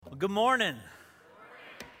Good morning.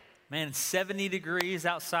 Man, it's 70 degrees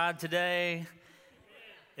outside today.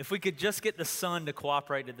 If we could just get the sun to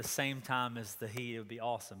cooperate at the same time as the heat, it would be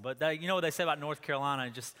awesome. But you know what they say about North Carolina?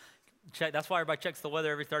 Just check. That's why everybody checks the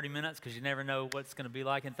weather every 30 minutes, because you never know what's going to be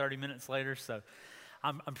like in 30 minutes later. So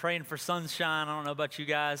I'm praying for sunshine. I don't know about you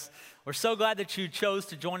guys. We're so glad that you chose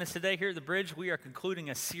to join us today here at the Bridge. We are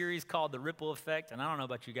concluding a series called The Ripple Effect. And I don't know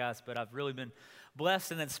about you guys, but I've really been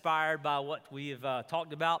blessed and inspired by what we have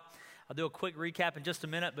talked about. I'll do a quick recap in just a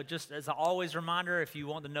minute, but just as always, reminder, if you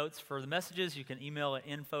want the notes for the messages, you can email at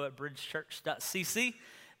info@bridgechurch.cc.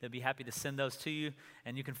 They'll be happy to send those to you.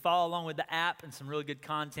 And you can follow along with the app and some really good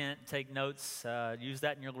content, take notes, use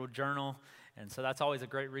that in your little journal. And so that's always a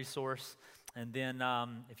great resource. And then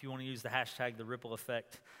if you want to use the hashtag, The Ripple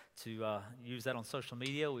Effect, to use that on social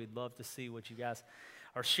media, we'd love to see what you guys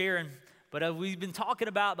are sharing. But we've been talking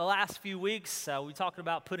about the last few weeks, we talked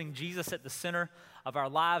about putting Jesus at the center of our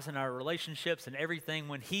lives and our relationships and everything.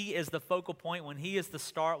 When he is the focal point, when he is the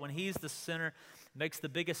start, when he's the center, makes the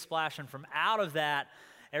biggest splash. And from out of that,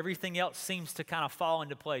 everything else seems to kind of fall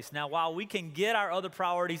into place. Now, while we can get our other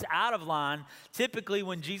priorities out of line, typically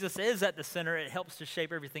when Jesus is at the center, it helps to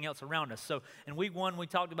shape everything else around us. So in week 1, we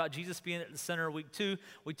talked about Jesus being at the center. Week 2,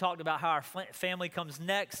 we talked about how our family comes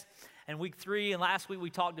next. And week 3 and last week, we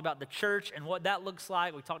talked about the church and what that looks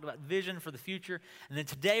like. We talked about vision for the future. And then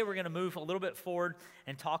today, we're going to move a little bit forward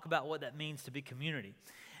and talk about what that means to be community.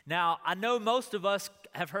 Now, I know most of us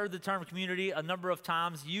have heard the term community a number of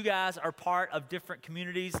times. You guys are part of different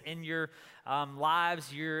communities in your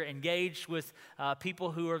lives. You're engaged with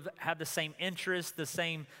people who have the same interests, the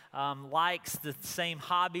same likes, the same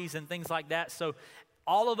hobbies and things like that. So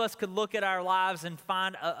all of us could look at our lives and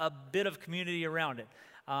find a bit of community around it.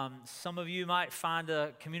 Some of you might find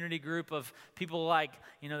a community group of people like,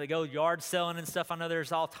 they go yard selling and stuff. I know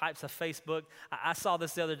there's all types of Facebook. I saw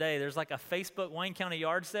this the other day. There's like a Facebook Wayne County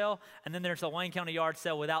yard sale, and then there's a Wayne County yard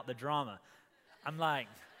sale without the drama. I'm like,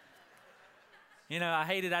 I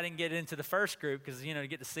hated I didn't get into the first group because, to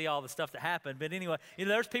get to see all the stuff that happened. But anyway,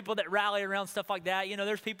 there's people that rally around stuff like that.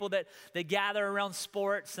 There's people that gather around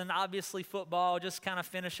sports and obviously football, just kind of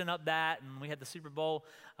finishing up that. And we had the Super Bowl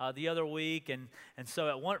the other week. And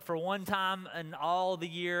so for one time in all the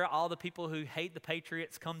year, all the people who hate the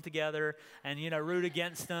Patriots come together and, root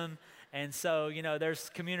against them. And so, there's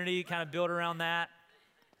community kind of built around that.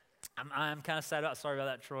 I'm kind of sorry about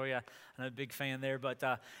that, Troy. I'm a big fan there, but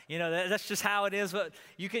that's just how it is. But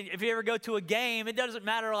if you ever go to a game, it doesn't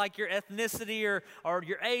matter like your ethnicity or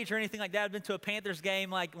your age or anything like that. I've been to a Panthers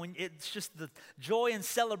game, like when it's just the joy and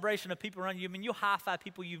celebration of people around you. I mean, you'll high five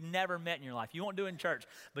people you've never met in your life. You won't do it in church,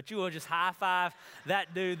 but you will just high five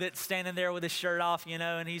that dude that's standing there with his shirt off,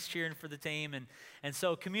 and he's cheering for the team. And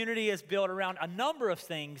so community is built around a number of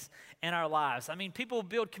things in our lives. I mean, people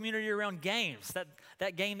build community around games.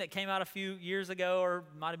 That game that came out a few years ago, or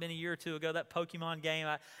might have been a year or two ago, that Pokemon game,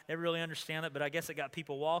 I never really understand it, but I guess it got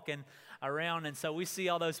people walking around. And so we see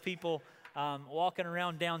all those people walking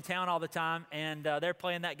around downtown all the time, and they're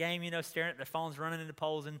playing that game, staring at their phones, running into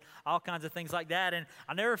poles, and all kinds of things like that. And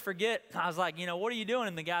I'll never forget, I was like, what are you doing?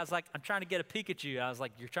 And the guy's like, I'm trying to get a peek at you. I was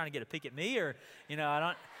like, you're trying to get a peek at me? Or,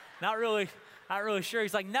 not really sure.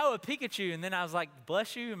 He's like, no, a Pikachu. And then I was like,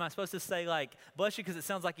 bless you? Am I supposed to say like, bless you because it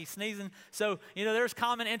sounds like he's sneezing? So, there's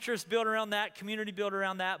common interest built around that, community built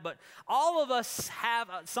around that. But all of us have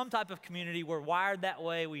some type of community. We're wired that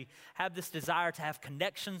way. We have this desire to have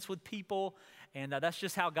connections with people. And that's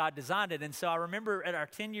just how God designed it. And so I remember at our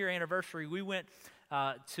 10-year anniversary, we went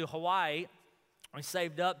to Hawaii. We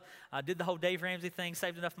saved up, did the whole Dave Ramsey thing,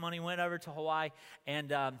 saved enough money, went over to Hawaii.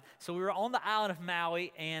 And so we were on the island of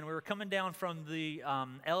Maui, and we were coming down from the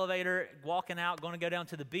elevator, walking out, going to go down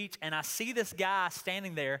to the beach. And I see this guy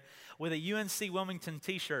standing there with a UNC Wilmington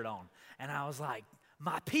t-shirt on. And I was like,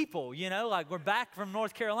 my people, like we're back from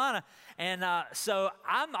North Carolina. And so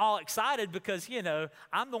I'm all excited because,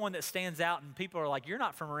 I'm the one that stands out, and people are like, you're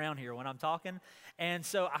not from around here when I'm talking. And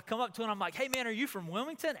so I come up to him, I'm like, hey man, are you from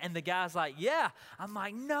Wilmington? And the guy's like, yeah. I'm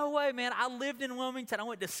like, no way, man. I lived in Wilmington. I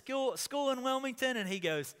went to school in Wilmington. And he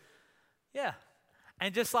goes, yeah.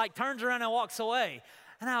 And just like turns around and walks away.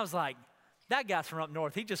 And I was like, that guy's from up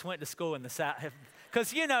north. He just went to school in the South.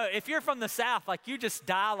 Because, if you're from the South, like you just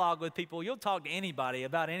dialogue with people, you'll talk to anybody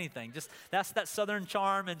about anything. Just that's that Southern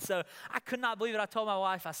charm. And so I could not believe it. I told my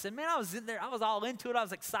wife, I said, man, I was in there. I was all into it. I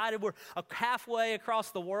was excited. We're halfway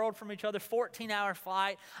across the world from each other, 14-hour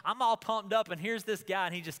flight. I'm all pumped up. And here's this guy.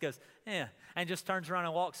 And he just goes, yeah, and just turns around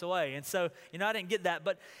and walks away. And so, I didn't get that.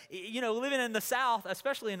 But, living in the South,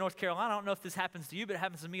 especially in North Carolina, I don't know if this happens to you, but it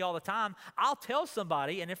happens to me all the time. I'll tell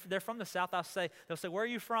somebody, and if they're from the South, they'll say, where are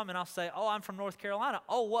you from? And I'll say, oh, I'm from North Carolina. Carolina.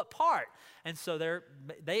 Oh, what part? And so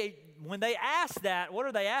when they ask that, what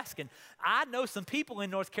are they asking? I know some people in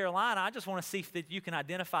North Carolina. I just want to see if you can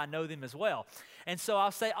know them as well. And so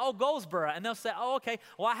I'll say, oh, Goldsboro. And they'll say, oh, okay.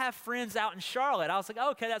 Well, I have friends out in Charlotte. I was like,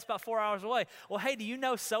 oh, okay, that's about 4 hours away. Well, hey, do you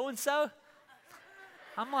know so-and-so?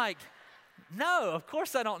 I'm like, no, of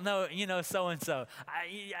course I don't know, so-and-so.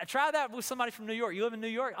 I try that with somebody from New York. You live in New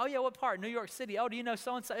York? Oh, yeah, what part? New York City. Oh, do you know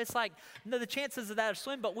so-and-so? It's like, no, the chances of that are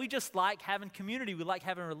slim, but we just like having community. We like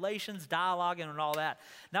having relations, dialoguing, and all that.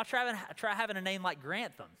 Now try having a name like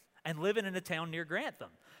Grantham and living in a town near Grantham.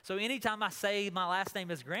 So anytime I say my last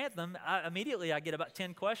name is Grantham, immediately I get about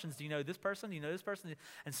 10 questions. Do you know this person? Do you know this person?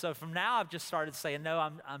 And so from now, I've just started saying, no,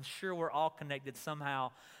 I'm sure we're all connected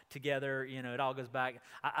somehow together. It all goes back.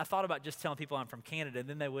 I thought about just telling people I'm from Canada, and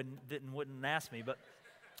then they wouldn't ask me. But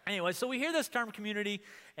anyway, so we hear this term community,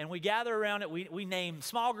 and we gather around it. We name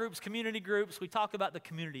small groups, community groups. We talk about the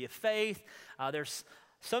community of faith. There's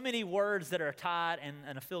so many words that are tied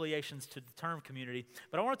and affiliations to the term community.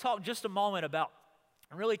 But I want to talk just a moment about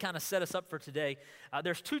and really kind of set us up for today.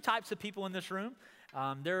 There's two types of people in this room.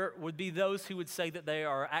 There would be those who would say that they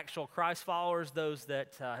are actual Christ followers, those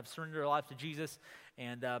that have surrendered their life to Jesus.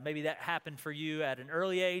 And maybe that happened for you at an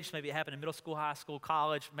early age. Maybe it happened in middle school, high school,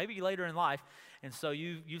 college, maybe later in life. And so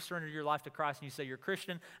you've surrendered your life to Christ and you say you're a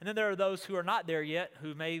Christian. And then there are those who are not there yet,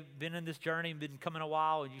 who may have been in this journey and been coming a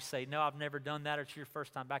while, and you say, no, I've never done that, or it's your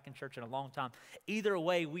first time back in church in a long time. Either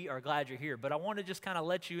way, we are glad you're here. But I want to just kind of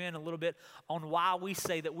let you in a little bit on why we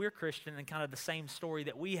say that we're Christian and kind of the same story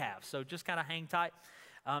that we have. So just kind of hang tight.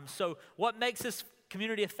 So what makes this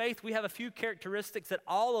community of faith? We have a few characteristics that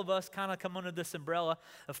all of us kind of come under this umbrella.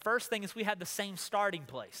 The first thing is we have the same starting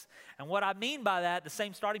place. And what I mean by that, the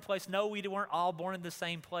same starting place, no, we weren't all born in the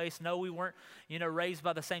same place. No, we weren't, raised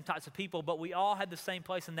by the same types of people, but we all had the same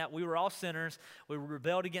place in that we were all sinners. We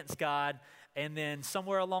rebelled against God. And then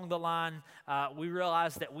somewhere along the line, we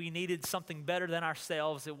realized that we needed something better than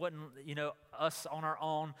ourselves. It wasn't, us on our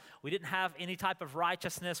own. We didn't have any type of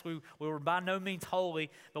righteousness. We were by no means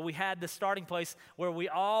holy, but we had the starting place where we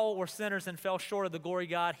all were sinners and fell short of the glory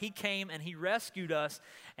of God. He came and He rescued us.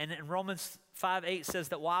 And in Romans 5:8 says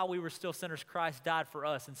that while we were still sinners, Christ died for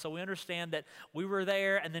us. And so we understand that we were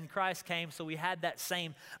there and then Christ came, so we had that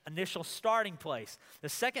same initial starting place. The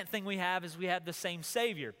second thing we have is we have the same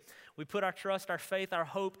Savior. We put our trust, our faith, our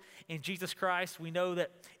hope in Jesus Christ. We know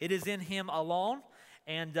that it is in Him alone,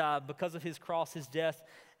 and because of His cross, His death,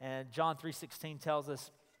 and John 3:16 tells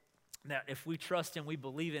us that if we trust Him, we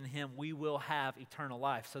believe in Him, we will have eternal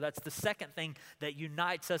life. So that's the second thing that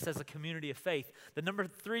unites us as a community of faith. The number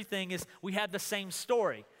three thing is we have the same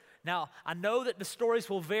story. Now, I know that the stories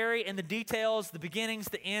will vary in the details, the beginnings,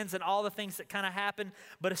 the ends, and all the things that kind of happen,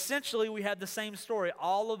 but essentially we have the same story.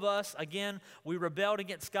 All of us, again, we rebelled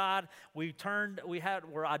against God. We're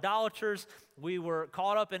idolaters. We were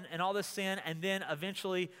caught up in all this sin, and then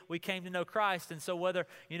eventually we came to know Christ. And so whether,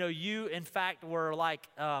 you in fact were like,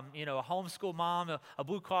 a homeschool mom, a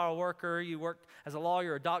blue-collar worker, you worked as a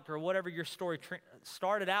lawyer, a doctor, or whatever your story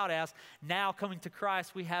started out as, now coming to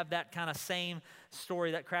Christ, we have that kind of same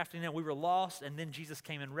story, that crafting. We were lost, and then Jesus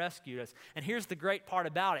came and rescued us. And here's the great part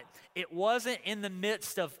about it. It wasn't in the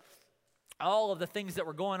midst of all of the things that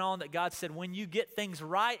were going on that God said, when you get things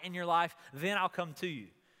right in your life, then I'll come to you.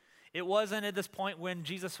 It wasn't at this point when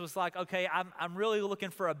Jesus was like, okay, I'm really looking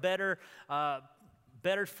for a better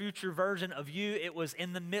future version of you. It was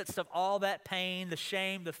in the midst of all that pain, the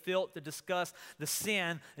shame, the filth, the disgust, the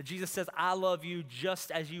sin, that Jesus says, I love you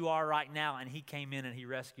just as you are right now. And He came in and He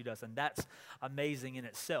rescued us. And that's amazing in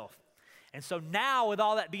itself. And so now, with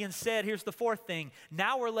all that being said, here's the fourth thing.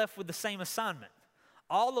 Now we're left with the same assignment.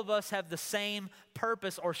 All of us have the same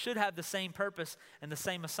purpose, or should have the same purpose and the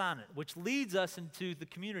same assignment, which leads us into the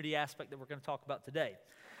community aspect that we're going to talk about today.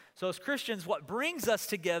 So as Christians, what brings us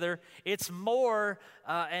together, it's more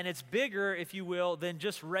and it's bigger, if you will, than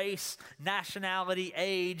just race, nationality,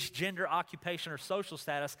 age, gender, occupation, or social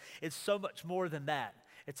status. It's so much more than that.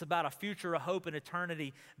 It's about a future, a hope, and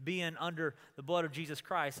eternity being under the blood of Jesus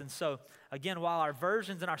Christ. And so, again, while our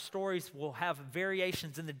versions and our stories will have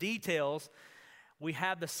variations in the details, we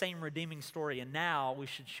have the same redeeming story, and now we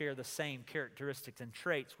should share the same characteristics and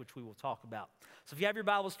traits, which we will talk about. So if you have your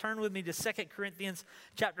Bibles, turn with me to 2 Corinthians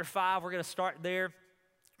chapter 5. We're going to start there,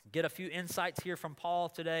 get a few insights here from Paul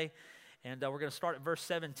today, and we're going to start at verse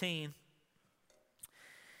 17.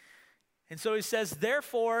 And so he says,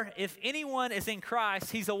 therefore, if anyone is in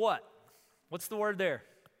Christ, he's a what? What's the word there?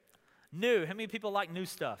 New. How many people like new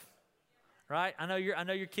stuff? Right? I know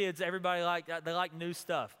your kids, everybody they like new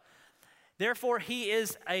stuff. Therefore, he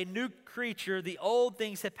is a new creature. The old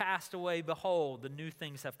things have passed away. Behold, the new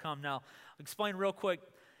things have come. Now, I'll explain real quick.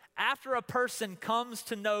 After a person comes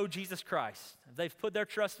to know Jesus Christ, they've put their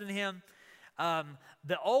trust in him,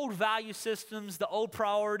 the old value systems, the old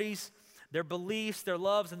priorities, their beliefs, their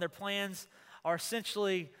loves, and their plans are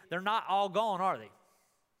essentially, they're not all gone, are they?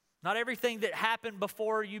 Not everything that happened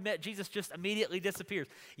before you met Jesus just immediately disappears.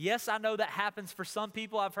 Yes, I know that happens for some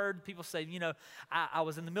people. I've heard people say, I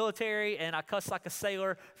was in the military and I cussed like a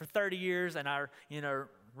sailor for 30 years and I,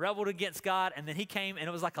 rebelled against God, and then he came and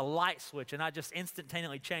it was like a light switch and I just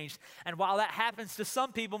instantaneously changed. And while that happens to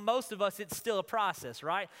some people, most of us, it's still a process,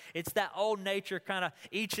 right? It's that old nature kind of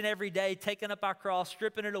each and every day taking up our cross,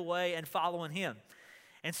 stripping it away and following him.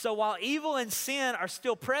 And so while evil and sin are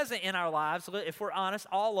still present in our lives, if we're honest,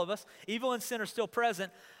 all of us, evil and sin are still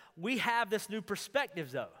present, we have this new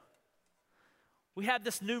perspective though. We have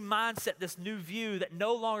this new mindset, this new view that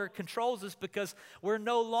no longer controls us because we're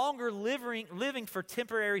no longer living for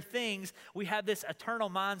temporary things. We have this eternal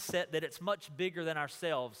mindset that it's much bigger than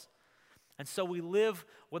ourselves. And so we live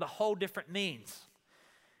with a whole different means.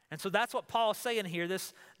 And so that's what Paul is saying here.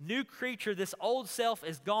 This new creature, this old self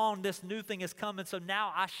is gone, this new thing is coming. So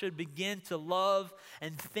now I should begin to love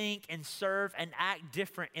and think and serve and act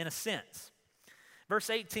different in a sense. Verse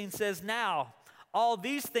 18 says, now all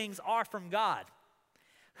these things are from God,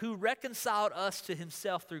 who reconciled us to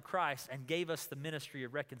himself through Christ and gave us the ministry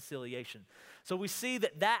of reconciliation. So we see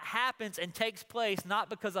that happens and takes place not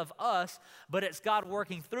because of us, but it's God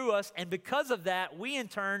working through us. And because of that, we in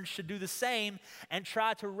turn should do the same and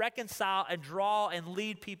try to reconcile and draw and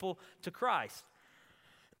lead people to Christ.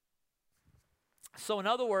 So in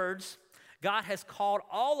other words, God has called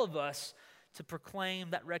all of us to proclaim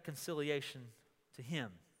that reconciliation to him.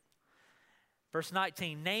 Verse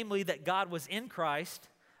 19, namely that God was in Christ,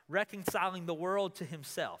 reconciling the world to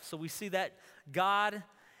himself. So we see that God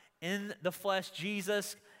in the flesh,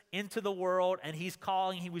 Jesus into the world, and he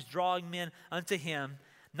was drawing men unto him,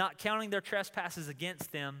 not counting their trespasses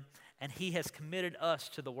against them, and he has committed us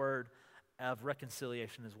to the word of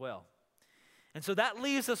reconciliation as well. And so that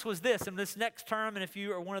leaves us with this, in this next term, and if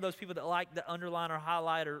you are one of those people that like to underline or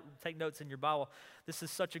highlight or take notes in your Bible, this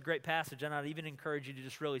is such a great passage, and I'd even encourage you to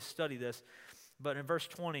just really study this. But in verse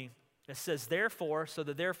 20, it says, therefore, so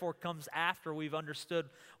the therefore comes after we've understood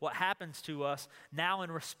what happens to us. Now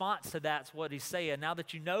in response to that's what he's saying. Now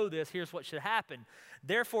that you know this, here's what should happen.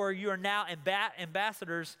 Therefore, you are now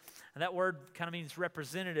ambassadors, and that word kind of means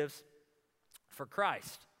representatives for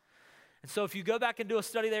Christ. And so if you go back and do a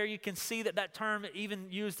study there, you can see that term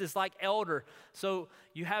even used as like elder. So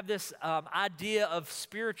you have this idea of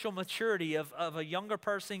spiritual maturity, of a younger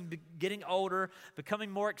person getting older,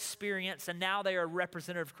 becoming more experienced, and now they are a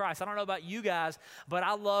representative of Christ. I don't know about you guys, but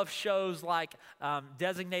I love shows like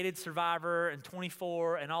Designated Survivor and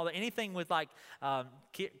 24 and all that. Anything with like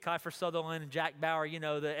Kiefer Sutherland and Jack Bauer,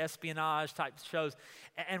 the espionage type shows.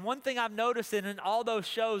 And one thing I've noticed in all those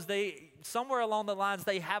shows, somewhere along the lines,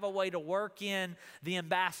 they have a way to work in the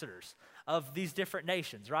ambassadors of these different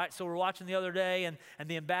nations, right? So we're watching the other day, and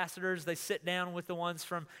the ambassadors, they sit down with the ones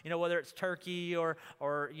from, whether it's Turkey or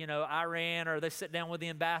Iran, or they sit down with the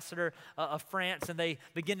ambassador of France, and they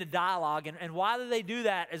begin to dialogue. And why do they do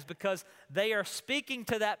that is because they are speaking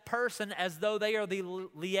to that person as though they are the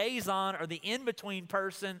liaison or the in-between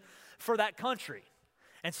person for that country.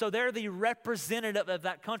 And so they're the representative of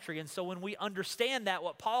that country. And so when we understand that,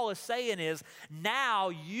 what Paul is saying is, now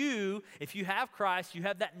you, if you have Christ, if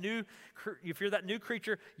you're that new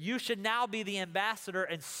creature, you should now be the ambassador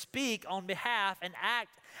and speak on behalf and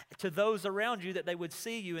act to those around you that they would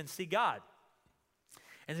see you and see God.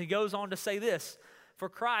 And he goes on to say this, for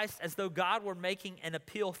Christ, as though God were making an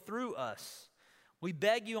appeal through us, we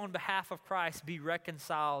beg you on behalf of Christ, be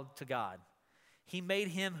reconciled to God. He made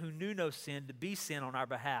him who knew no sin to be sin on our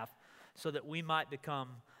behalf so that we might become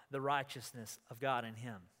the righteousness of God in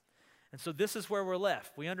him. And so this is where we're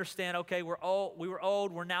left. We understand, okay, we were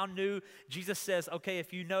old, we're now new. Jesus says, okay,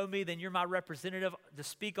 if you know me, then you're my representative to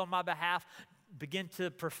speak on my behalf, begin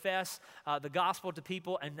to profess the gospel to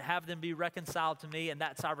people and have them be reconciled to me, and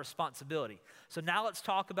that's our responsibility. So now let's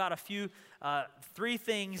talk about three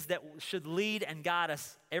things that should lead and guide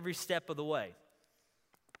us every step of the way.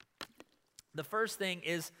 The first thing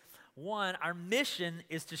is, one, our mission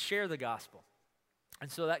is to share the gospel.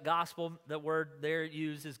 And so that gospel, the word there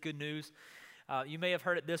used is good news. You may have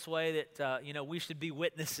heard it this way that, we should be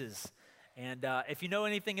witnesses. And if you know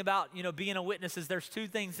anything about, being a witness, there's two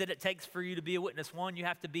things that it takes for you to be a witness. One, you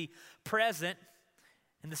have to be present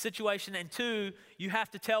in the situation. And two, you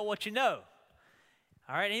have to tell what you know.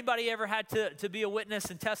 All right, anybody ever had to be a witness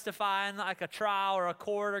and testify in like a trial or a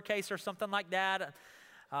court or case or something like that?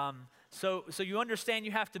 So you understand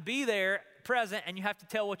you have to be there, present, and you have to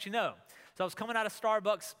tell what you know. So I was coming out of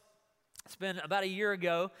Starbucks. It's been about a year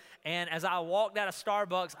ago, and as I walked out of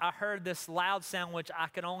Starbucks, I heard this loud sound, which I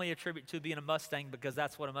can only attribute to being a Mustang because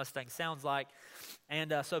that's what a Mustang sounds like.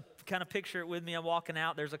 And so kind of picture it with me. I'm walking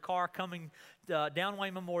out. There's a car coming down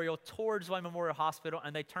Wayne Memorial towards Wayne Memorial Hospital,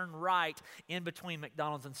 and they turn right in between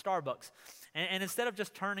McDonald's and Starbucks. And instead of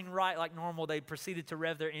just turning right like normal, they proceeded to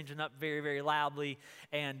rev their engine up very, very loudly.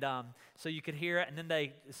 And so you could hear it. And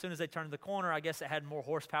then as soon as they turned the corner, I guess it had more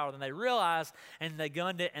horsepower than they realized. And they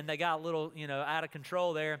gunned it, and they got a little, out of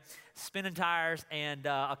control there, spinning tires. And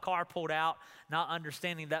a car pulled out, not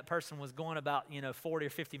understanding that person was going about, 40 or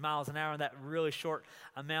 50 miles an hour in that really short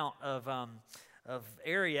amount of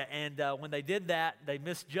area. And when they did that, they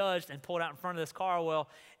misjudged and pulled out in front of this car. Well,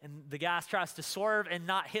 and the guy tries to swerve and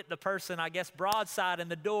not hit the person, I guess, broadside in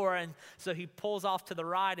the door. And so he pulls off to the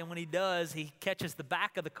right. And when he does, he catches the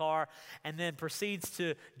back of the car and then proceeds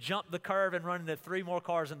to jump the curve and run into 3 more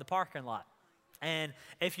cars in the parking lot. And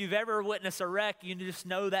if you've ever witnessed a wreck, you just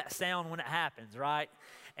know that sound when it happens, right?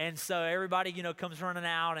 And so everybody, comes running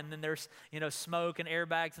out, and then there's, smoke and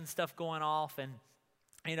airbags and stuff going off, and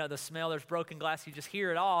the smell, there's broken glass, you just hear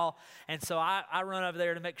it all. And so I run over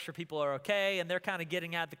there to make sure people are okay, and they're kind of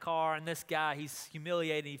getting out of the car, and this guy, he's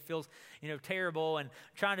humiliated, he feels, terrible, and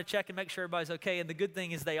trying to check and make sure everybody's okay. And the good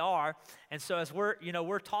thing is they are. And so as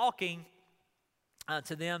we're talking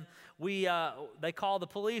to them, they call the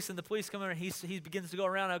police, and the police come in, and he begins to go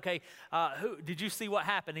around. Okay, who did you see what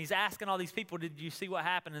happened? He's asking all these people, did you see what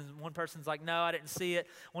happened? And one person's like, no, I didn't see it.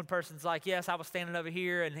 One person's like, yes, I was standing over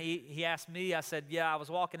here. And he asked me. I said, yeah, I was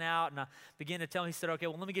walking out, and I began to tell him. He said, okay,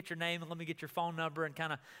 well, let me get your name and let me get your phone number, and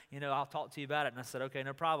kind of, I'll talk to you about it. And I said, okay,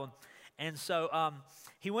 no problem. And so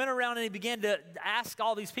he went around and he began to ask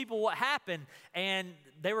all these people what happened, and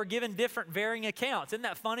they were given different varying accounts. Isn't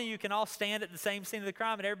that funny? You can all stand at the same scene of the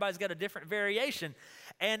crime, and everybody's got a different variation.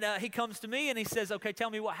 And he comes to me and he says, okay,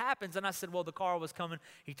 tell me what happens. And I said, well, the car was coming.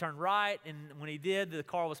 He turned right, and when he did, the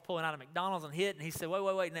car was pulling out of McDonald's and hit. And he said,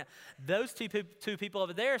 wait. Now, those two people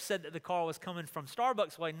over there said that the car was coming from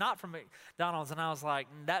Starbucks way, not from McDonald's. And I was like,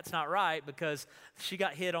 that's not right, because she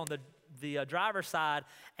got hit on the driver's side,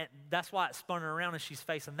 and that's why it spun her around and she's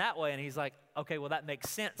facing that way. And he's like, okay, well, that makes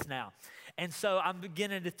sense now. And so I'm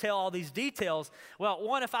beginning to tell all these details. Well,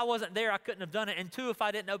 1, if I wasn't there, I couldn't have done it. And 2, if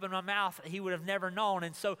I didn't open my mouth, he would have never known.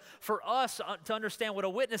 And so for us to understand what a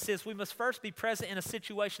witness is, we must first be present in a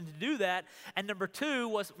situation to do that. And number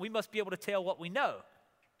 2 we must be able to tell what we know.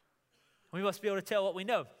 We must be able to tell what we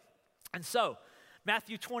know. And so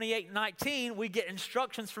Matthew 28:19, we get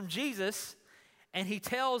instructions from Jesus, and he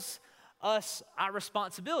tells us our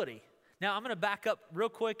responsibility. Now, I'm going to back up real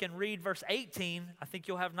quick and read verse 18. I think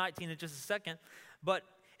you'll have 19 in just a second. But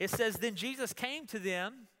it says, then Jesus came to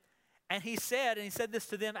them, and he said this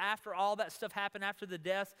to them after all that stuff happened, after the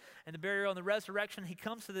death and the burial and the resurrection. He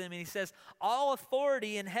comes to them and he says, all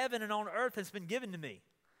authority in heaven and on earth has been given to me.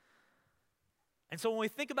 And so when we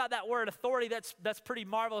think about that word authority, that's pretty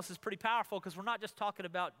marvelous. It's pretty powerful, because we're not just talking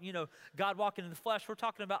about, God walking in the flesh. We're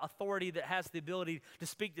talking about authority that has the ability to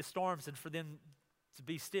speak to storms and for them to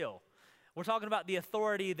be still. We're talking about the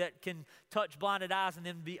authority that can touch blinded eyes and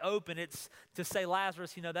then be open. It's to say,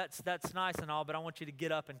 Lazarus, that's nice and all, but I want you to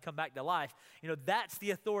get up and come back to life. That's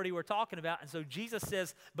the authority we're talking about. And so Jesus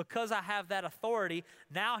says, because I have that authority,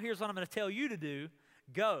 now here's what I'm going to tell you to do.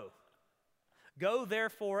 Go. Go,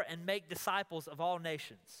 therefore, and make disciples of all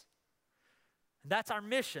nations. That's our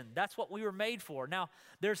mission. That's what we were made for. Now,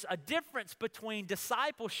 there's a difference between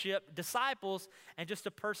disciples, and just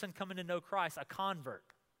a person coming to know Christ, a convert.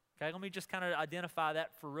 Okay, let me just kind of identify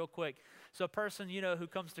that for real quick. So a person, who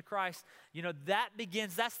comes to Christ,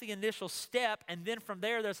 that's the initial step. And then from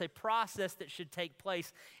there, there's a process that should take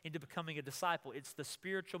place into becoming a disciple. It's the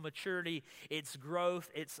spiritual maturity, it's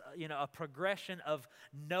growth, it's, a progression of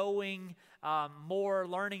knowing more,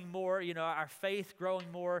 learning more, our faith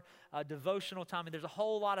growing more, devotional time. And there's a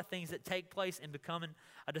whole lot of things that take place in becoming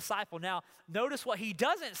a disciple. Now, notice what he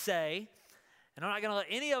doesn't say, and I'm not going to let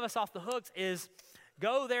any of us off the hooks, is,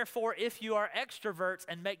 go, therefore, if you are extroverts,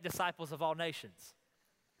 and make disciples of all nations.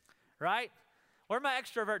 Right? Where are my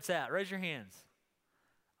extroverts at? Raise your hands.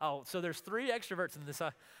 Oh, so there's 3 extroverts in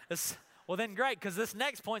this. Well, then great, because this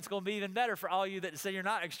next point's going to be even better for all you that say you're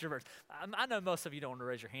not extroverts. I know most of you don't want to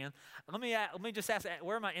raise your hand. Let me just ask,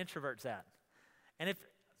 where are my introverts at? And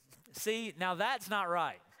now that's not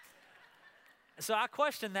right. So I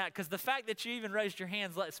question that, because the fact that you even raised your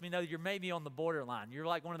hands lets me know you're maybe on the borderline. You're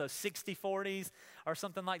like one of those 60-40s or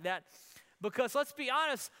something like that. Because let's be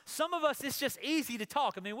honest, some of us, it's just easy to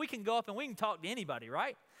talk. I mean, we can go up and we can talk to anybody,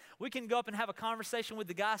 right? We can go up and have a conversation with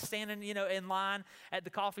the guy standing, in line at the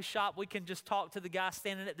coffee shop. We can just talk to the guy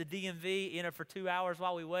standing at the DMV, for 2 hours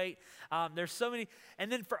while we wait. There's so many.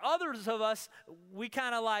 And then for others of us, we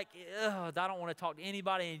kind of like, I don't want to talk to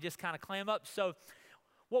anybody, and you just kind of clam up. So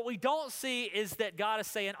what we don't see is that God is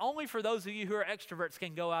saying only for those of you who are extroverts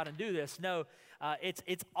can go out and do this. No,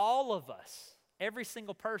 it's all of us, every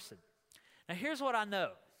single person. Now here's what I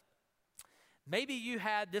know. Maybe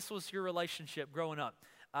this was your relationship growing up.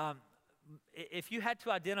 If you had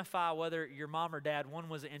to identify whether your mom or dad, one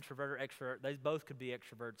was an introvert or extrovert, they both could be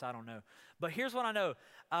extroverts, I don't know. But here's what I know.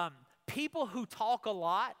 People who talk a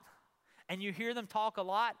lot, and you hear them talk a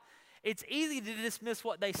lot, it's easy to dismiss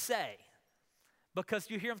what they say because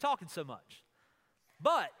you hear them talking so much.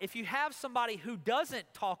 But if you have somebody who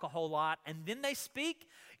doesn't talk a whole lot and then they speak,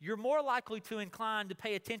 you're more likely to incline to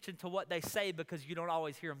pay attention to what they say because you don't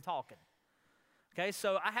always hear them talking. Okay,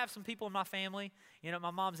 so I have some people in my family,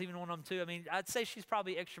 my mom's even one of them too. I mean, I'd say she's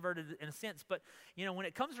probably extroverted in a sense, but, when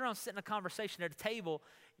it comes around sitting in a conversation at a table,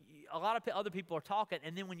 a lot of other people are talking,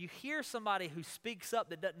 and then when you hear somebody who speaks up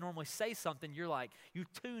that doesn't normally say something, you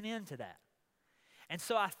tune into that. And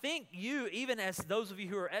so I think you, even as those of you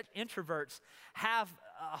who are introverts, have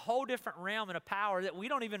a whole different realm and a power that we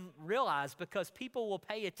don't even realize because people will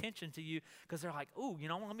pay attention to you because they're like, ooh,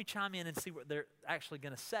 let me chime in and see what they're actually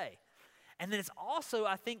going to say. And then it's also,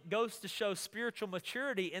 I think, goes to show spiritual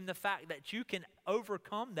maturity in the fact that you can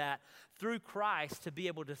overcome that through Christ to be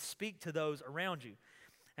able to speak to those around you.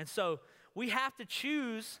 And so we have to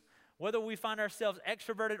choose whether we find ourselves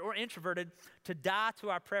extroverted or introverted to die to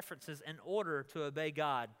our preferences in order to obey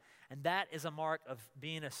God. And that is a mark of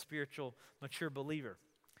being a spiritual, mature believer.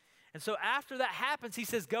 And so after that happens, he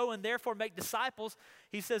says, go and therefore make disciples.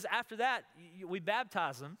 He says after that, we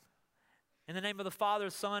baptize them in the name of the Father,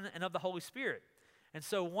 Son, and of the Holy Spirit. And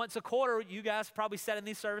so once a quarter, you guys probably sat in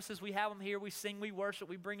these services. We have them here. We sing, we worship,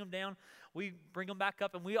 we bring them down. We bring them back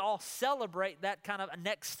up, and we all celebrate that kind of a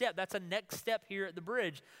next step. That's a next step here at the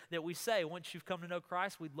Bridge that we say, once you've come to know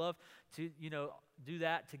Christ, we'd love to, do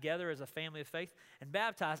that together as a family of faith and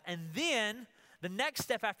baptize. And then the next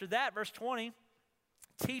step after that, verse 20,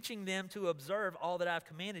 teaching them to observe all that I've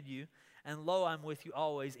commanded you, and lo, I'm with you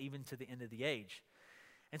always, even to the end of the age.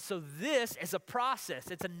 And so this is a process.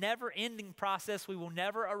 It's a never-ending process. We will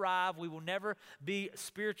never arrive. We will never be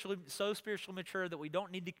so spiritually mature that we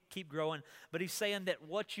don't need to keep growing. But he's saying that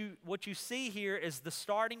what you see here is the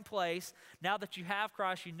starting place. Now that you have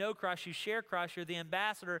Christ, you know Christ, you share Christ, you're the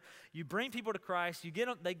ambassador. You bring people to Christ. You get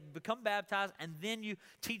them, they become baptized, and then you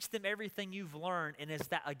teach them everything you've learned. And it's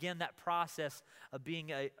that process of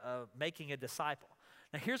being making a disciple.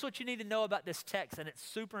 Now, here's what you need to know about this text, and it's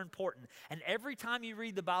super important. And every time you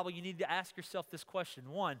read the Bible, you need to ask yourself this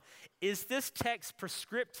question. One, is this text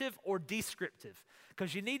prescriptive or descriptive?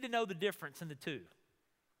 Because you need to know the difference in the two.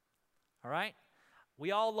 All right?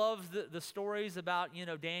 We all love the stories about,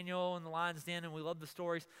 Daniel and the lion's den, and we love the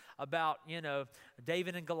stories about,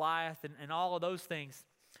 David and Goliath and all of those things.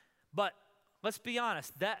 But let's be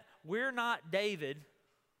honest, that we're not David,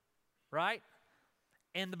 right?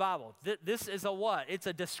 In the Bible. This is a what? It's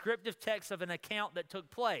a descriptive text of an account that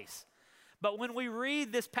took place. But when we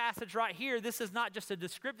read this passage right here, this is not just a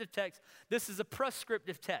descriptive text, this is a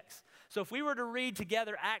prescriptive text. So if we were to read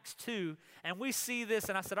together Acts 2, and we see this,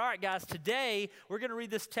 and I said, all right, guys, today we're going to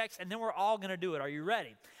read this text, and then we're all going to do it. Are you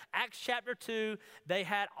ready? Acts chapter 2, they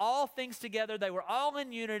had all things together. They were all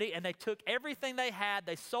in unity, and they took everything they had.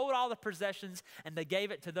 They sold all the possessions, and they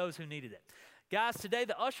gave it to those who needed it. Guys, today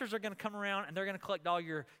the ushers are going to come around and they're going to collect all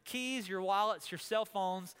your keys, your wallets, your cell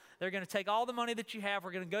phones. They're going to take all the money that you have.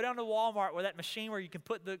 We're going to go down to Walmart where that machine where you can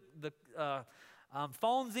put the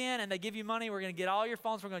phones in and they give you money. We're going to get all your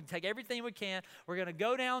phones. We're going to take everything we can. We're going to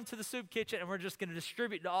go down to the soup kitchen and we're just going to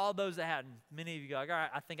distribute to all those that had. And many of you go, all right,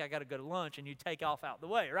 I think I got to go to lunch, and you take off out the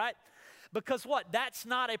way, right? Because what? That's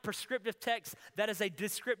not a prescriptive text. That is a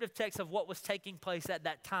descriptive text of what was taking place at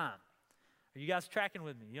that time. Are you guys tracking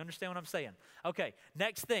with me? You understand what I'm saying? Okay,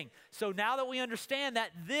 next thing. So now that we understand that,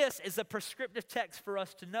 this is a prescriptive text for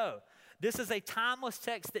us to know. This is a timeless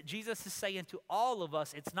text that Jesus is saying to all of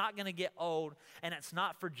us. It's not going to get old, and it's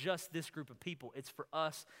not for just this group of people. It's for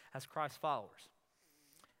us as Christ followers.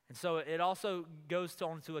 And so it also goes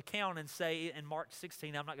on to account and say in Mark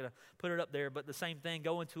 16, I'm not going to put it up there, but the same thing,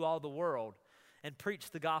 go into all the world and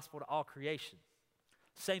preach the gospel to all creation.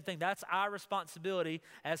 Same thing. That's our responsibility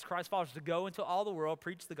as Christ followers, to go into all the world,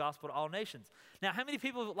 preach the gospel to all nations. Now, how many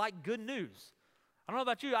people like good news? I don't know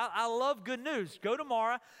about you. I love good news. Go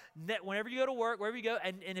tomorrow, whenever you go to work, wherever you go,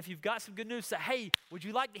 and if you've got some good news, say, hey, would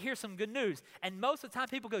you like to hear some good news? And most of the time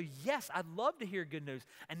people go, yes, I'd love to hear good news.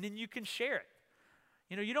 And then you can share it.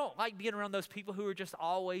 You know, you don't like being around those people who are just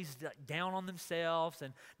always down on themselves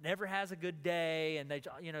and never has a good day and they,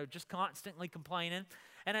 just constantly complaining.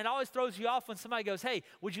 And it always throws you off when somebody goes, hey,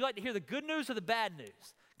 would you like to hear the good news or the bad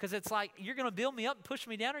news? Because it's like, you're going to build me up and push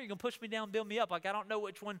me down, or you're going to push me down and build me up. Like, I don't know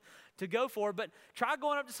which one to go for. But try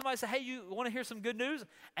going up to somebody and say, hey, you want to hear some good news?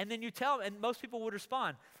 And then you tell them, and most people would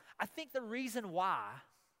respond. I think the reason why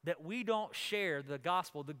that we don't share the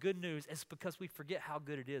gospel, the good news, is because we forget how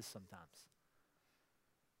good it is sometimes.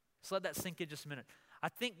 So let that sink in just a minute. I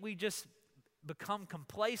think we just become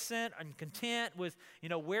complacent and content with,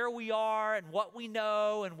 where we are and what we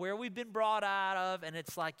know and where we've been brought out of. And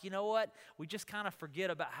it's like, you know what? We just kind of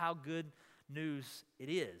forget about how good news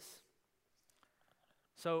it is.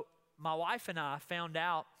 So my wife and I found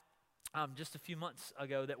out just a few months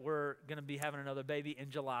ago that we're going to be having another baby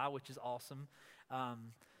in July, which is awesome.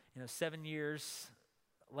 7 years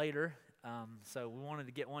later. So we wanted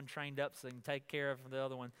to get one trained up so they can take care of the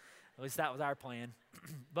other one. At least that was our plan.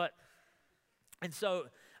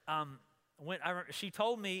 She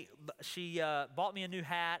told me, she bought me a new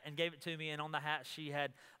hat and gave it to me, and on the hat she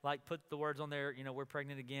had put the words on there, we're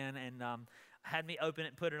pregnant again, and had me open it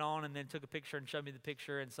and put it on, and then took a picture and showed me the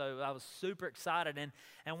picture. And so I was super excited,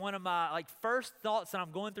 and one of my first thoughts that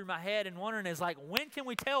I'm going through my head and wondering is when can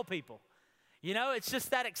we tell people? It's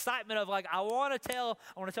just that excitement of I want to tell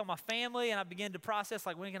my family, and I begin to process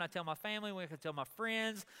when can I tell my family, when can I tell my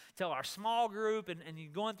friends, tell our small group, and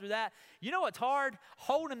you're going through that. You know what's hard?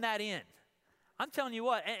 Holding that in. I'm telling you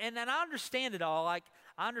what, and I understand it all. I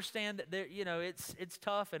understand that it's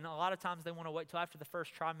tough, and a lot of times they want to wait till after the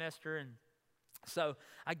first trimester, and so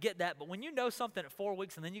I get that. But when you know something at 4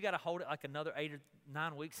 weeks, and then you got to hold it another 8 or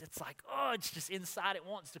 9 weeks, it's it's just inside. It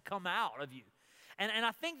wants to come out of you. And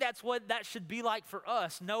I think that's what that should be like for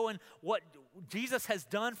us, knowing what Jesus has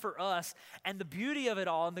done for us and the beauty of it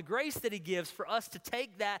all and the grace that he gives for us to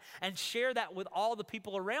take that and share that with all the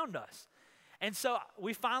people around us. And so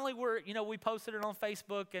we finally we posted it on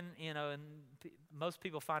Facebook, and most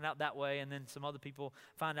people find out that way, and then some other people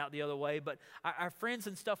find out the other way. But our friends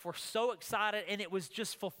and stuff were so excited, and it was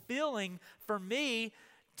just fulfilling for me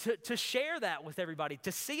to share that with everybody,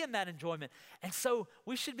 to see in that enjoyment. And so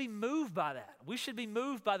we should be moved by that. We should be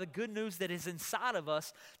moved by the good news that is inside of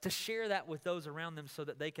us, to share that with those around them so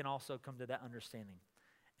that they can also come to that understanding.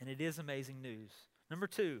 And it is amazing news. Number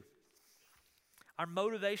 2, our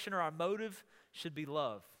motivation or our motive should be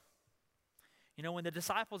love. When the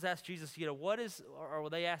disciples asked Jesus,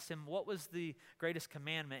 they asked him, what was the greatest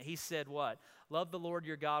commandment? He said what? Love the Lord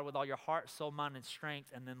your God with all your heart, soul, mind, and strength,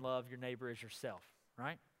 and then love your neighbor as yourself,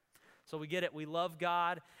 right? So we get it. We love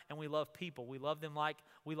God and we love people. We love them like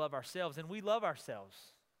we love ourselves, and we love ourselves,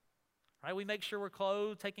 right? We make sure we're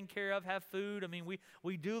clothed, taken care of, have food. I mean,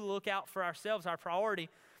 we do look out for ourselves, our priority.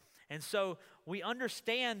 And so we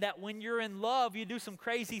understand that when you're in love, you do some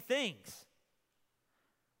crazy things,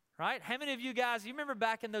 right? How many of you guys, you remember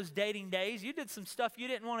back in those dating days, you did some stuff you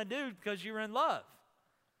didn't want to do because you were in love?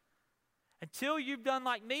 Until you've done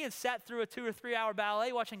like me and sat through a 2 or 3 hour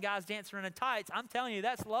ballet watching guys dancing in tights, I'm telling you,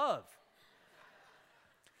 that's love.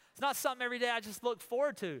 It's not something every day I just look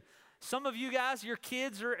forward to. Some of you guys, your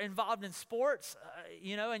kids are involved in sports,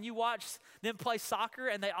 and you watch them play soccer,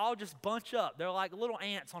 and they all just bunch up. They're like little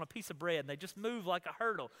ants on a piece of bread, and they just move like a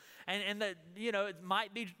hurdle. And it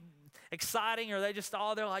might be exciting, or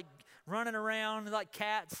they're like running around like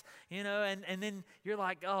cats, and then you're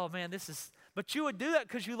like, oh man, but you would do that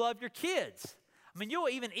because you love your kids. I mean, you'll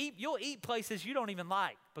eat places you don't even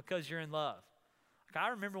like because you're in love. I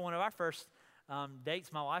remember one of our first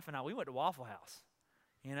dates, my wife and I, we went to Waffle House,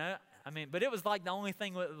 but it was like the only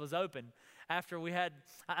thing that was open after we had,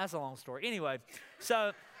 that's a long story. Anyway,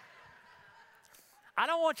 so I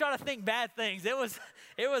don't want y'all to think bad things. It was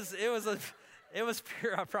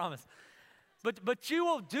pure, I promise. But you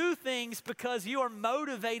will do things because you are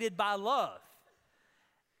motivated by love.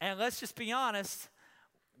 And let's just be honest,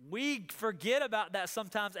 we forget about that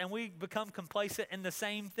sometimes, and we become complacent in the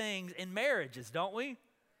same things in marriages, don't we?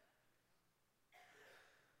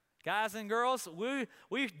 Guys and girls,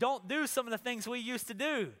 we don't do some of the things we used to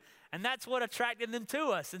do, and that's what attracted them to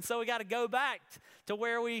us. And so we got to go back to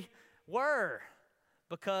where we were,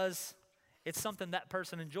 because it's something that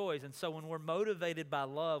person enjoys. And so when we're motivated by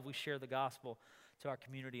love, we share the gospel to our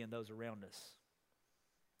community and those around us.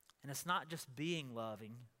 And it's not just being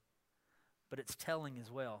loving, but it's telling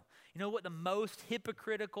as well. You know what the most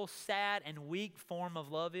hypocritical, sad, and weak form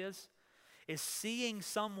of love is? Is seeing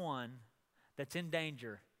someone that's in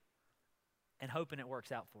danger and hoping it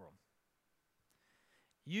works out for them.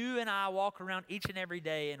 You and I walk around each and every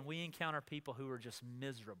day and we encounter people who are just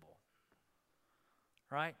miserable,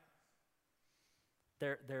 right?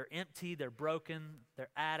 They're empty, they're broken, they're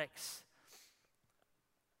addicts.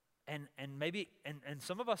 And maybe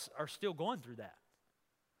some of us are still going through that.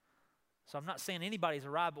 So I'm not saying anybody's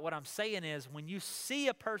arrived, but what I'm saying is when you see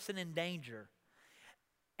a person in danger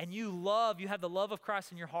and you have the love of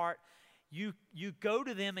Christ in your heart, you go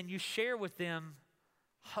to them and you share with them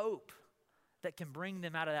hope that can bring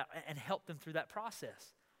them out of that and help them through that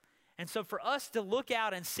process. And so for us to look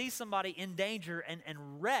out and see somebody in danger and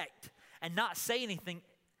wrecked and not say anything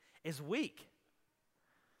is weak.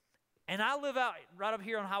 And I live out right up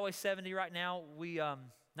here on Highway 70 right now. We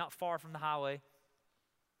not far from the highway.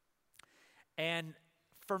 And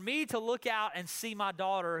for me to look out and see my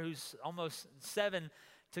daughter, who's almost 7,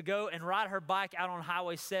 to go and ride her bike out on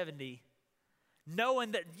Highway 70,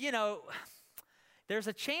 knowing that, there's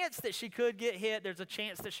a chance that she could get hit. There's a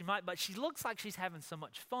chance that she might, but she looks like she's having so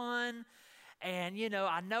much fun. And,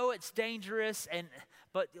 I know it's dangerous,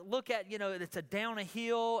 but look at, it's down a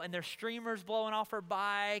hill and there's streamers blowing off her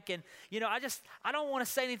bike. And, I don't want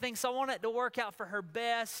to say anything, so I want it to work out for her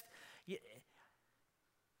best.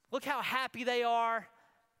 Look how happy they are.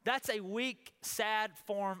 That's a weak, sad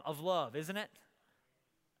form of love, isn't it?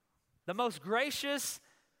 The most gracious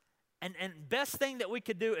and best thing that we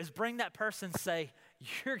could do is bring that person and say,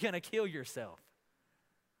 you're going to kill yourself.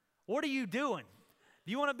 What are you doing?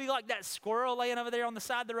 Do you want to be like that squirrel laying over there on the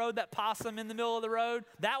side of the road, that possum in the middle of the road?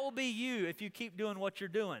 That will be you if you keep doing what you're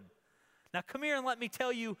doing. Now come here and let me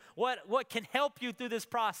tell you what can help you through this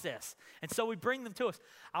process. And so we bring them to us.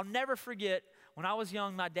 I'll never forget, when I was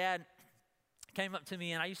young, my dad came up to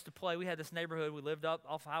me, and I used to play. We had this neighborhood. We lived up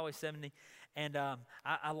off Highway 70, and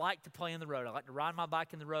I liked to play in the road. I liked to ride my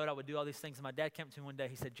bike in the road. I would do all these things. And my dad came up to me one day.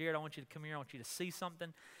 He said, Jared, I want you to come here. I want you to see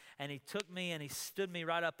something. And he took me, and he stood me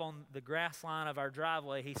right up on the grass line of our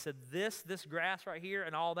driveway. He said, this grass right here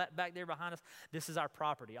and all that back there behind us, this is our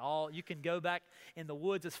property. You can go back in the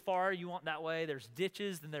woods as far as you want that way. There's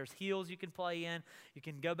ditches, and there's hills you can play in. You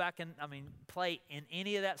can go back and, play in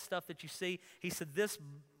any of that stuff that you see. He said, this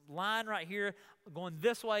line right here going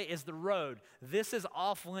this way is the road. This is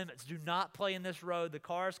off limits. Do not play in this road. The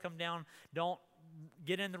cars come down. Don't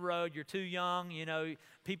get in the road. You're too young.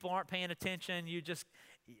 People aren't paying attention.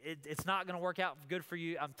 It's not going to work out good for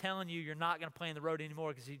you. I'm telling you, you're not going to play in the road anymore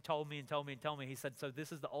because he told me. He said, so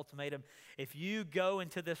this is the ultimatum. If you go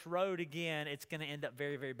into this road again, it's going to end up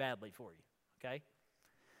very, very badly for you, okay?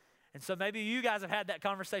 And so maybe you guys have had that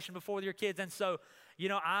conversation before with your kids. And so,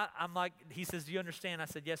 I'm like, he says, do you understand? I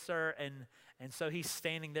said, yes, sir. And so he's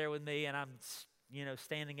standing there with me, and I'm,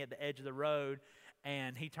 standing at the edge of the road.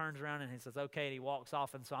 And he turns around and he says, okay, and he walks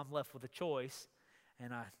off. And so I'm left with a choice.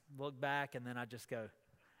 And I look back, and then I just go,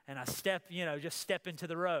 and I step into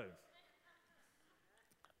the road.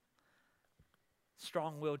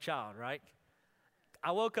 Strong-willed child, right?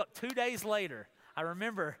 I woke up 2 days later. I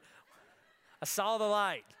remember I saw the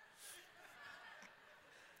light.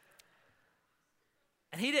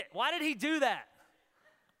 And why did he do that?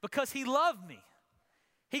 Because he loved me.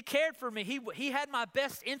 He cared for me. He had my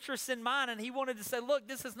best interests in mind, and he wanted to say, look,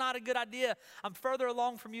 this is not a good idea. I'm further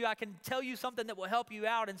along from you. I can tell you something that will help you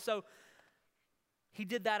out. And so he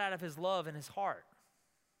did that out of his love and his heart.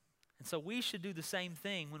 And so we should do the same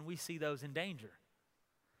thing when we see those in danger.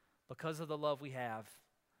 Because of the love we have,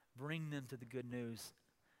 bring them to the good news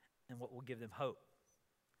and what will give them hope.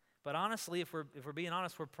 But honestly, if we're being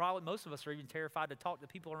honest, most of us are even terrified to talk to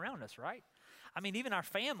people around us, right? Even our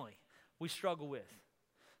family, we struggle with.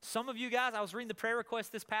 Some of you guys, I was reading the prayer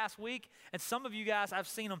request this past week, and some of you guys, I've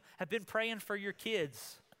seen them, have been praying for your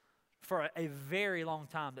kids for a very long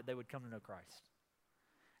time that they would come to know Christ.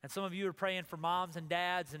 And some of you are praying for moms and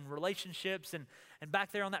dads and relationships, and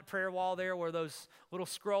back there on that prayer wall there where those little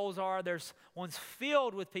scrolls are, there's ones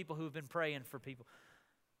filled with people who have been praying for people.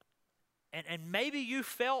 And maybe you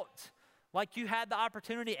felt like you had the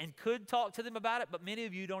opportunity and could talk to them about it, but many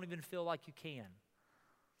of you don't even feel like you can.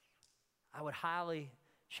 I would highly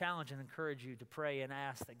challenge and encourage you to pray and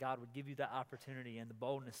ask that God would give you that opportunity and the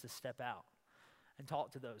boldness to step out and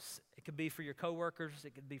talk to those. It could be for your coworkers.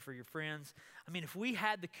 It could be for your friends. If we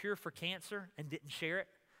had the cure for cancer and didn't share it,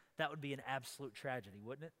 that would be an absolute tragedy,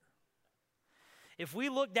 wouldn't it? If we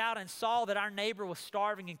looked out and saw that our neighbor was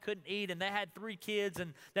starving and couldn't eat, and they had 3 kids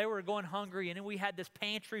and they were going hungry, and then we had this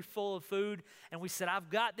pantry full of food, and we said,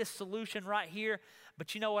 I've got this solution right here,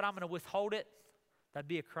 but you know what, I'm going to withhold it, that'd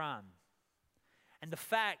be a crime. And the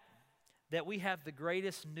fact that we have the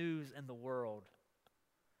greatest news in the world,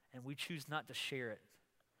 and we choose not to share it,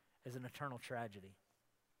 is an eternal tragedy.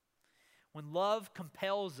 When love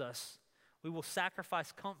compels us, we will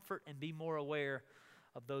sacrifice comfort and be more aware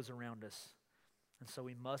of those around us. And so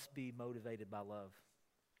we must be motivated by love.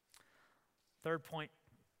 Third point,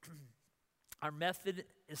 our method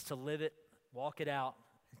is to live it, walk it out,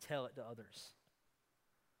 and tell it to others.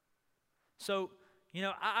 So,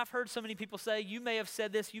 I've heard so many people say, you may have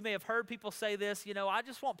said this, you may have heard people say this, I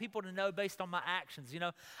just want people to know based on my actions,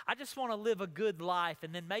 I just want to live a good life,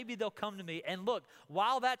 and then maybe they'll come to me. And look,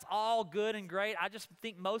 while that's all good and great, I just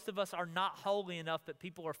think most of us are not holy enough that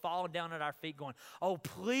people are falling down at our feet going, oh,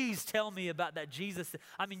 please tell me about that Jesus.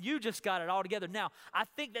 You just got it all together. Now, I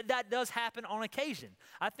think that does happen on occasion.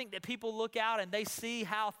 I think that people look out and they see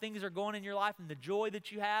how things are going in your life and the joy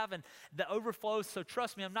that you have and the overflows. So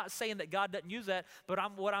trust me, I'm not saying that God doesn't use that, but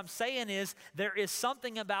what I'm saying is there is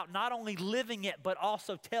something about not only living it, but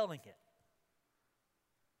also telling it.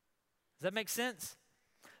 Does that make sense?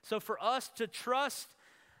 So for us to trust,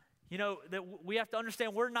 that we have to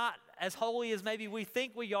understand we're not as holy as maybe we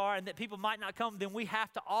think we are and that people might not come, then we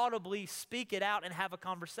have to audibly speak it out and have a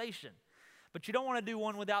conversation. But you don't want to do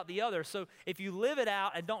one without the other. So if you live it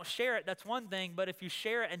out and don't share it, that's one thing. But if you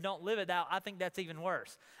share it and don't live it out, I think that's even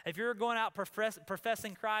worse. If you're going out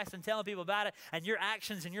professing Christ and telling people about it, and your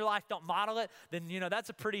actions and your life don't model it, then that's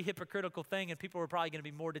a pretty hypocritical thing, and people are probably going to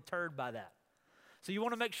be more deterred by that. So you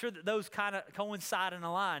want to make sure that those kind of coincide and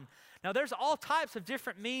align. Now, there's all types of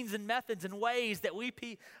different means and methods and ways that we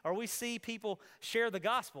see people share the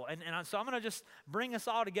gospel. And so I'm going to just bring us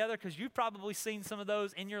all together because you've probably seen some of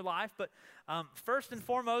those in your life. But first and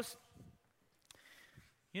foremost,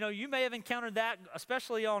 you may have encountered that,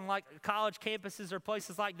 especially on like college campuses or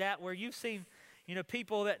places like that, where you've seen,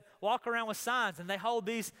 people that walk around with signs and they hold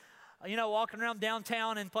these, walking around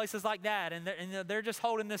downtown and places like that, and they're just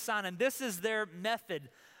holding this sign, and this is their method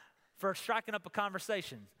for striking up a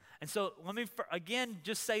conversation. And so let me, again,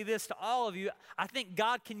 just say this to all of you. I think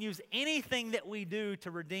God can use anything that we do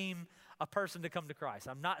to redeem a person to come to Christ.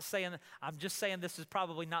 I'm just saying this is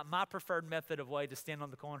probably not my preferred method of way to stand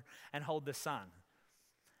on the corner and hold this sign.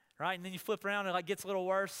 Right? And then you flip around and it gets a little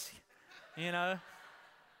worse,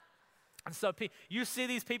 And so you see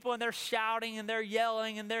these people and they're shouting and they're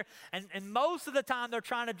yelling and most of the time they're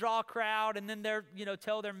trying to draw a crowd and then they're,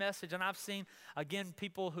 tell their message. And I've seen, again,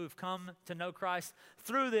 people who've come to know Christ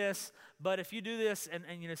through this. But if you do this and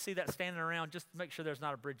see that standing around, just make sure there's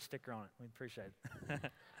not a bridge sticker on it. We appreciate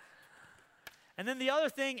it. And then the other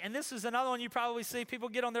thing, and this is another one you probably see, people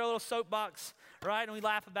get on their little soapbox, right? And we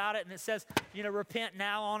laugh about it, and it says, repent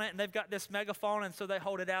now on it, and they've got this megaphone, and so they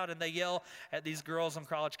hold it out, and they yell at these girls on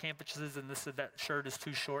college campuses, and that shirt is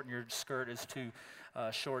too short, and your skirt is too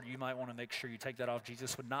short. You might want to make sure you take that off.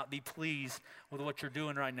 Jesus would not be pleased with what you're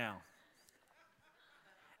doing right now.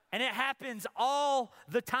 And it happens all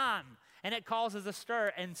the time, and it causes a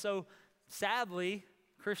stir. And so, sadly,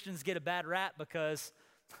 Christians get a bad rap because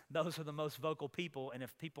those are the most vocal people, and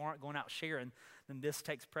if people aren't going out sharing, then this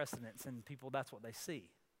takes precedence, and people, that's what they see.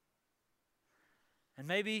 And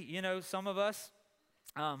maybe, some of us,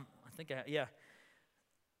 one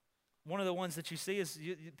of the ones that you see is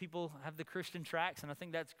people have the Christian tracts, and I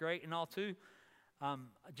think that's great and all too.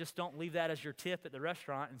 Just don't leave that as your tip at the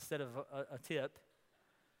restaurant instead of a tip.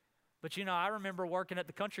 But, I remember working at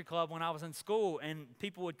the country club when I was in school, and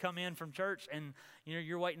people would come in from church, and,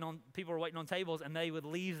 people were waiting on tables, and they would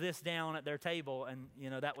leave this down at their table, and,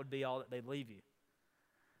 that would be all that they'd leave you.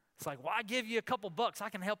 It's like, well, I give you a couple bucks. I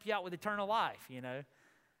can help you out with eternal life,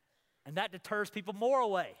 And that deters people more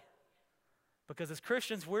away. Because as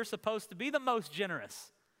Christians, we're supposed to be the most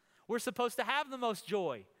generous. We're supposed to have the most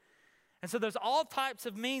joy. And so there's all types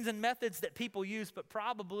of means and methods that people use, but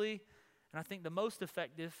probably, and I think the most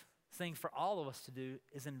effective thing for all of us to do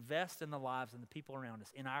is invest in the lives and the people around us,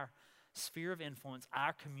 in our sphere of influence,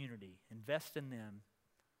 our community. Invest in them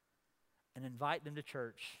and invite them to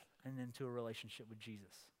church and into a relationship with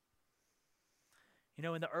Jesus.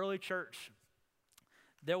 In the early church,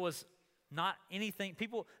 there was not anything,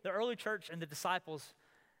 the early church and the disciples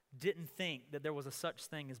didn't think that there was a such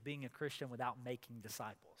thing as being a Christian without making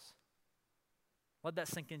disciples. Let that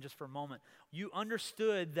sink in just for a moment. You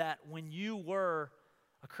understood that when you were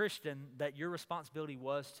a Christian, that your responsibility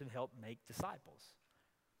was to help make disciples.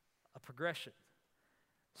 A progression.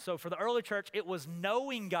 So for the early church, it was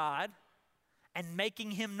knowing God and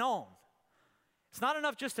making him known. It's not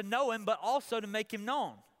enough just to know him, but also to make him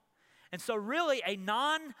known. And so really, a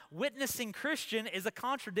non-witnessing Christian is a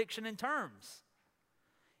contradiction in terms.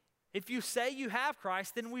 If you say you have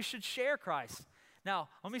Christ, then we should share Christ. Now,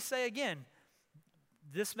 let me say again,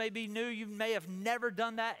 this may be new. You may have never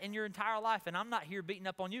done that in your entire life, and I'm not here beating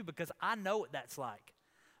up on you because I know what that's like.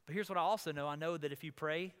 But here's what I also know. I know that if you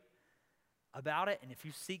pray about it and if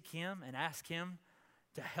you seek him and ask him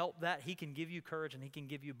to help that, he can give you courage and he can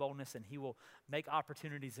give you boldness, and he will make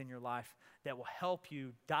opportunities in your life that will help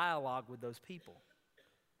you dialogue with those people.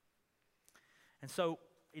 And so,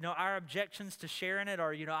 our objections to sharing it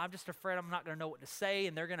are, I'm just afraid I'm not going to know what to say,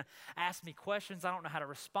 and they're going to ask me questions. I don't know how to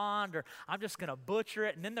respond, or I'm just going to butcher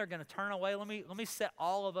it, and then they're going to turn away. Let me set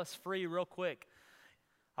all of us free real quick.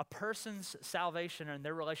 A person's salvation and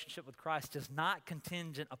their relationship with Christ is not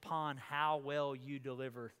contingent upon how well you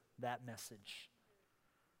deliver that message.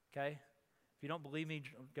 Okay? If you don't believe me,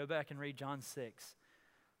 go back and read John 6.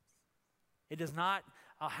 It is not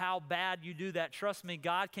how bad you do that. Trust me,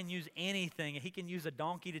 God can use anything. He can use a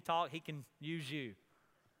donkey to talk. He can use you.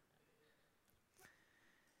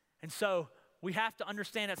 And so we have to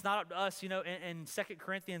understand it's not up to us. In 2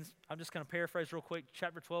 Corinthians, I'm just going to paraphrase real quick,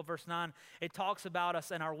 chapter 12, verse 9, it talks about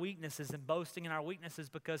us and our weaknesses and boasting in our weaknesses,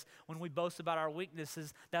 because when we boast about our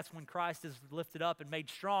weaknesses, that's when Christ is lifted up and made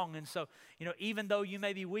strong. And so, even though you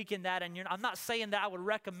may be weak in that, and I'm not saying that I would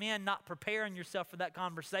recommend not preparing yourself for that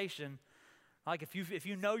conversation. Like if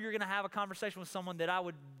you know you're going to have a conversation with someone, that I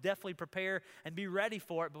would definitely prepare and be ready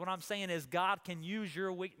for it. But what I'm saying is God can use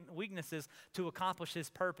your weaknesses to accomplish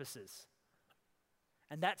his purposes.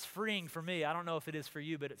 And that's freeing for me. I don't know if it is for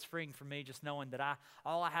you, but it's freeing for me just knowing that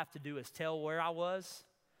all I have to do is tell where I was,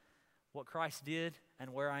 what Christ did,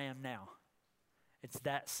 and where I am now. It's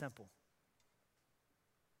that simple.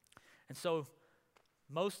 And so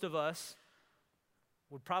most of us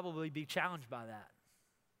would probably be challenged by that.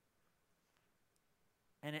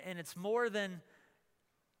 And it's more than,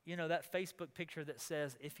 that Facebook picture that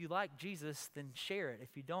says, if you like Jesus, then share it.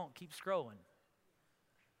 If you don't, keep scrolling.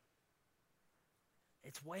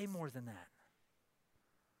 It's way more than that.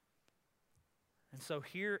 And so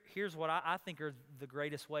here's what I think are the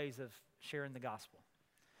greatest ways of sharing the gospel.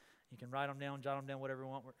 You can write them down, jot them down, whatever you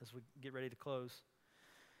want as we get ready to close.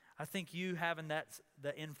 I think you having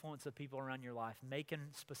the influence of people around your life, making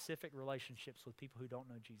specific relationships with people who don't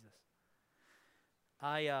know Jesus.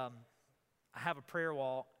 I have a prayer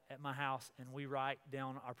wall at my house, and we write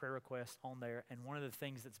down our prayer requests on there. And one of the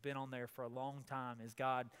things that's been on there for a long time is,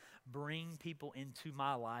 God, bring people into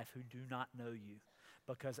my life who do not know you.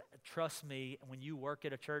 Because trust me, when you work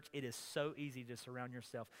at a church, it is so easy to surround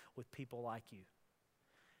yourself with people like you.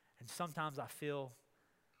 And sometimes I feel,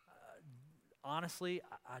 honestly,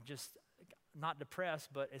 I just, not depressed,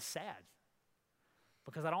 but it's sad.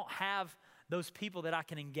 Because I don't have those people that I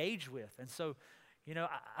can engage with. And so,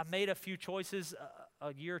 I made a few choices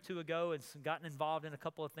a year or two ago and gotten involved in a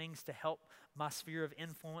couple of things to help my sphere of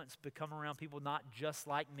influence become around people not just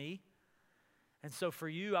like me. And so for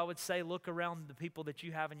you, I would say look around the people that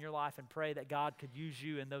you have in your life and pray that God could use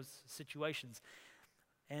you in those situations.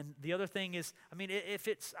 And the other thing is,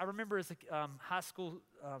 I remember as a high school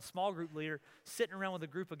small group leader, sitting around with a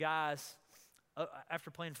group of guys after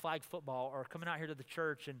playing flag football or coming out here to the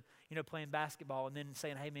church and, playing basketball, and then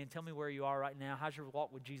saying, hey, man, tell me where you are right now. How's your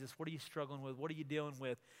walk with Jesus? What are you struggling with? What are you dealing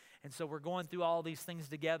with? And so we're going through all these things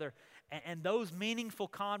together. And those meaningful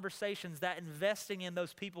conversations, that investing in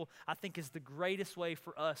those people, I think is the greatest way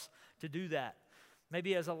for us to do that.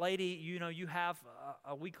 Maybe as a lady, you have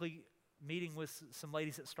a weekly meeting with some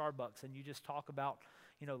ladies at Starbucks, and you just talk about,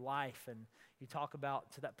 life, and you talk about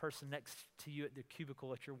to that person next to you at the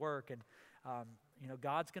cubicle at your work, and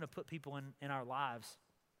God's going to put people in our lives.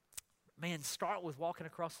 Man, start with walking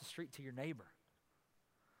across the street to your neighbor.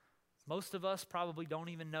 Most of us probably don't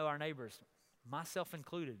even know our neighbors, myself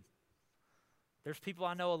included. There's people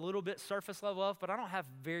I know a little bit surface level of, but I don't have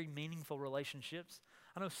very meaningful relationships.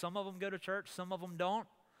 I know some of them go to church, some of them don't,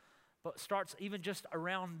 but starts even just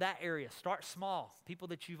around that area. Start small, people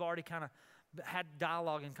that you've already kind of had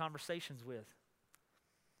dialogue and conversations with.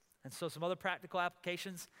 And so some other practical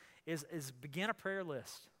applications is begin a prayer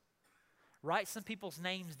list. Write some people's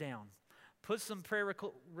names down. Put some prayer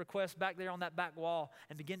requests back there on that back wall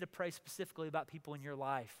and begin to pray specifically about people in your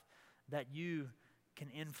life that you can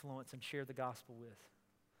influence and share the gospel with.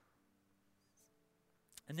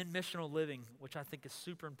 And then missional living, which I think is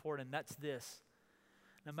super important. That's this.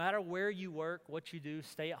 No matter where you work, what you do,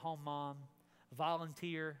 stay-at-home mom,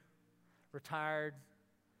 volunteer, retired,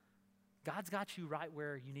 God's got you right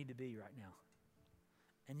where you need to be right now.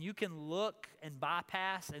 And you can look and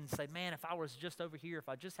bypass and say, man, if I was just over here, if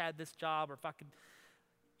I just had this job, or if I could,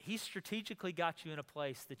 He's strategically got you in a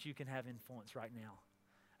place that you can have influence right now.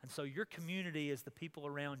 And so your community is the people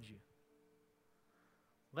around you.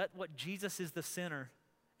 Let what Jesus is the center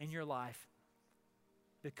in your life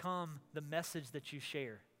become the message that you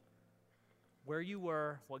share. Where you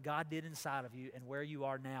were, what God did inside of you, and where you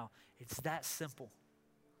are now. It's that simple.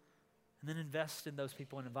 and then invest in those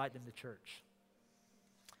people and invite them to church.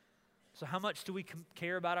 So how much do we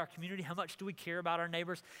care about our community? How much do we care about our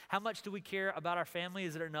neighbors? How much do we care about our family?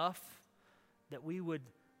 Is it enough that we would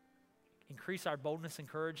increase our boldness and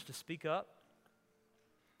courage to speak up,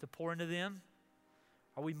 to pour into them?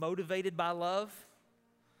 Are we motivated by love?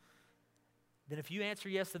 Then if you answer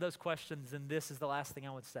yes to those questions, then this is the last thing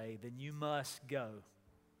I would say. Then you must go.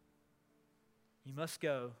 You must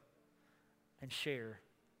go and share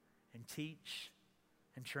and teach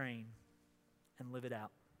and train and live it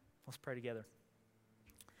out. Let's pray together.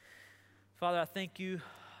 Father, I thank you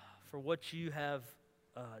for what you have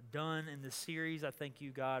done in this series. I thank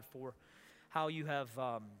you, God, for how you have,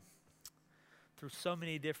 through so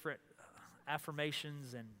many different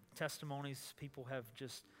affirmations and testimonies, people have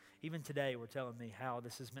just, even today, were telling me how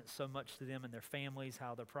this has meant so much to them and their families,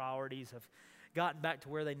 how their priorities have gotten back to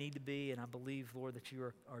where they need to be. And I believe, Lord, that you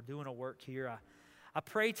are doing a work here. I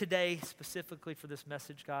pray today specifically for this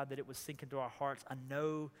message, God, that it would sink into our hearts. I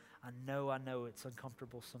know it's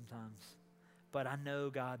uncomfortable sometimes. But I know,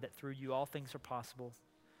 God, that through you all things are possible.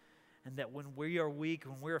 And that when we are weak,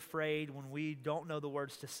 when we're afraid, when we don't know the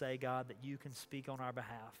words to say, God, that you can speak on our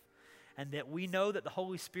behalf. And that we know that the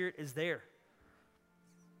Holy Spirit is there.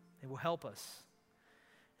 It will help us.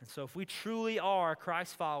 And so if we truly are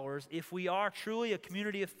Christ followers, if we are truly a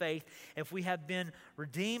community of faith, if we have been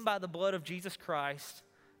redeemed by the blood of Jesus Christ,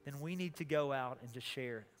 then we need to go out and to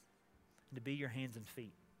share it and to be your hands and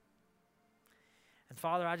feet. And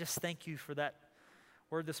Father, I just thank you for that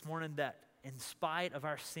word this morning, that in spite of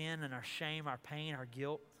our sin and our shame, our pain, our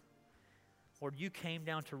guilt, Lord, you came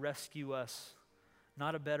down to rescue us,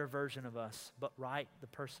 not a better version of us, but the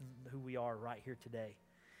person who we are right here today.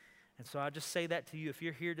 And so I just say that to you. If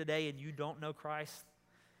you're here today and you don't know Christ,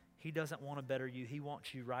 he doesn't want to better you. He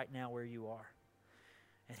wants you right now where you are.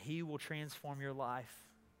 And he will transform your life.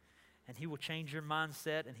 And he will change your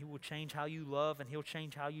mindset, and he will change how you love, and he'll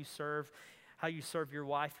change how you serve your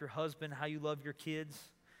wife, your husband, how you love your kids.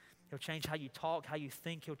 He'll change how you talk, how you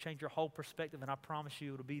think. He'll change your whole perspective, and I promise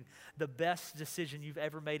you it'll be the best decision you've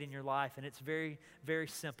ever made in your life. And it's very, very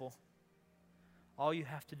simple. All you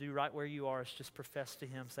have to do right where you are is just profess to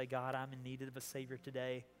him. Say, God, I'm in need of a Savior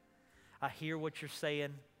today. I hear what you're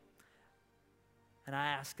saying. And I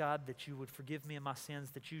ask, God, that you would forgive me of my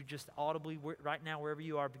sins, that you just audibly, right now, wherever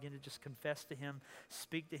you are, begin to just confess to him,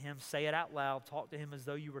 speak to him, say it out loud, talk to him as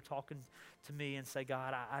though you were talking to me, and say,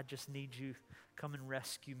 God, I just need you. Come and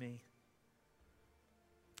rescue me.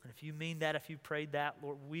 And if you mean that, if you prayed that,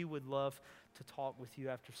 Lord, we would love to talk with you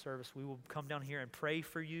after service. We will come down here and pray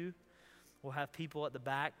for you. We'll have people at the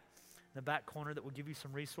back, in the back corner, that will give you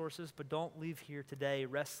some resources, but don't leave here today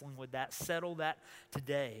wrestling with that. Settle that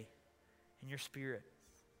today in your spirit.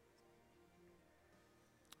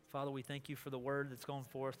 Father, we thank you for the word that's going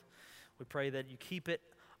forth. We pray that you keep it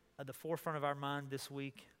at the forefront of our mind this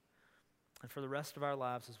week and for the rest of our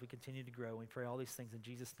lives as we continue to grow. We pray all these things in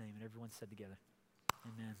Jesus' name, and everyone said together,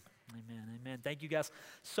 amen. Amen. Amen. Thank you guys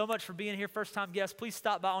so much for being here. First time guests, please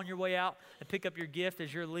stop by on your way out and pick up your gift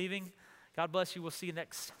as you're leaving. God bless you. We'll see you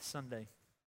next Sunday.